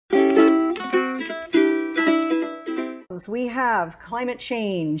We have climate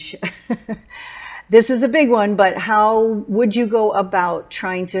change. This is a big one, but how would you go about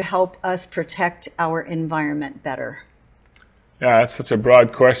trying to help us protect our environment better? Yeah, that's such a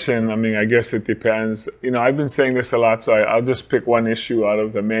broad question. I mean, I guess it depends. You know, I've been saying this a lot, so I'll just pick one issue out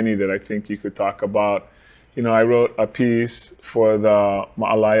of the many that I think you could talk about. You know, I wrote a piece for the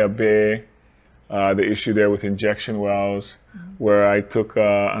MAUI'S Bay, the issue there with injection wells, where I took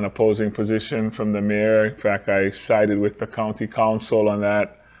an opposing position from the mayor. In fact, I sided with the county council on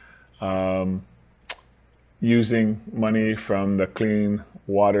that, using money from the Clean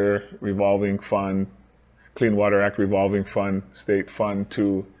Water Act revolving fund, state fund,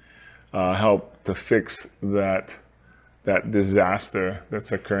 to help to fix that disaster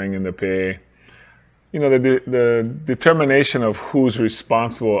that's occurring in the Bay. You know, the determination of who's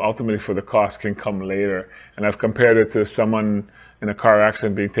responsible ultimately for the cost can come later. And I've compared it to someone in a car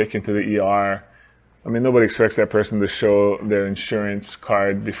accident being taken to the ER. I mean, nobody expects that person to show their insurance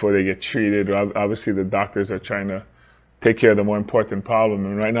card before they get treated. Obviously, the doctors are trying to take care of the more important problem.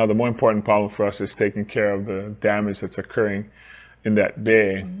 And right now, the more important problem for us is taking care of the damage that's occurring in that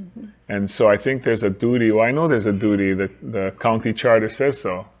bay. Mm-hmm. And so I think there's a duty. Well, I know there's a duty that the county charter says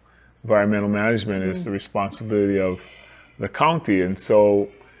so. Environmental management is the responsibility of the county. And so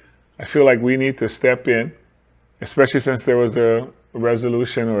I feel like we need to step in, especially since there was a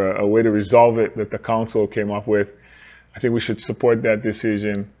resolution or a way to resolve it that the council came up with. I think we should support that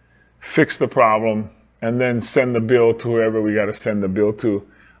decision, fix the problem, and then send the bill to whoever we got to send the bill to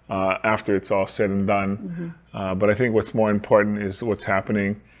after it's all said and done. Mm-hmm. But I think what's more important is what's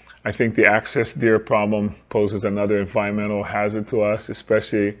happening. I think the access deer problem poses another environmental hazard to us,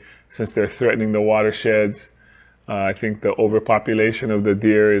 especially since they're threatening the watersheds. I think the overpopulation of the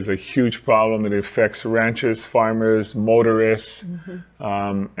deer is a huge problem. It affects ranchers, farmers, motorists.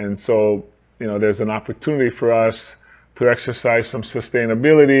 Mm-hmm. And so, you know, there's an opportunity for us to exercise some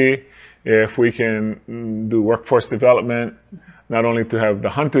sustainability if we can do workforce development, not only to have the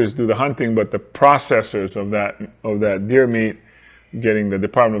hunters do the hunting, but the processors of that deer meat, getting the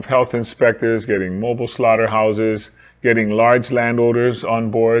Department of Health inspectors, getting mobile slaughterhouses, getting large landowners on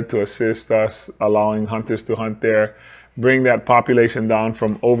board to assist us, allowing hunters to hunt there, bring that population down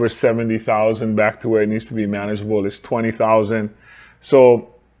from over 70,000 back to where it needs to be manageable is 20,000.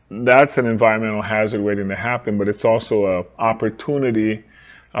 So that's an environmental hazard waiting to happen, but it's also an opportunity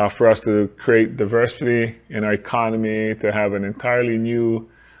for us to create diversity in our economy, to have an entirely new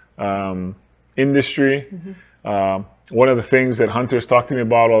industry. Mm-hmm. One of the things that hunters talk to me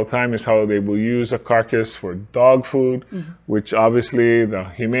about all the time is how they will use a carcass for dog food, mm-hmm. which obviously the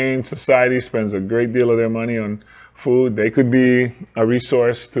Humane Society spends a great deal of their money on food. They could be a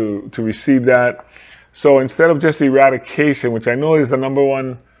resource to receive that. So instead of just eradication, which I know is the number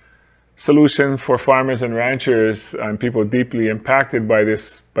one solution for farmers and ranchers and people deeply impacted by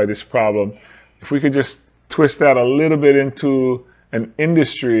this problem, if we could just twist that a little bit into an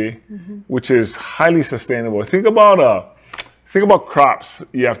industry, mm-hmm. which is highly sustainable. Think about crops.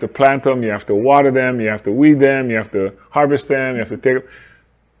 You have to plant them, you have to water them, you have to weed them, you have to harvest them, you have to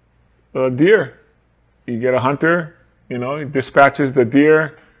take deer. You get a hunter, you know, he dispatches the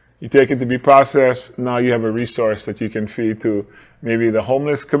deer, you take it to be processed. Now you have a resource that you can feed to maybe the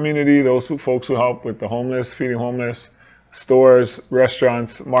homeless community, those folks who help with the homeless, feeding homeless, stores,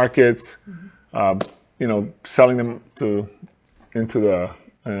 restaurants, markets, mm-hmm. You know, selling them into the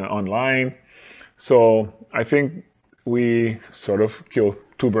online. So I think we sort of kill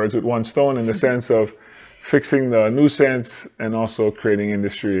two birds with one stone in the sense of fixing the nuisance and also creating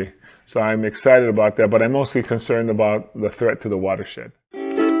industry. So I'm excited about that, but I'm mostly concerned about the threat to the watershed.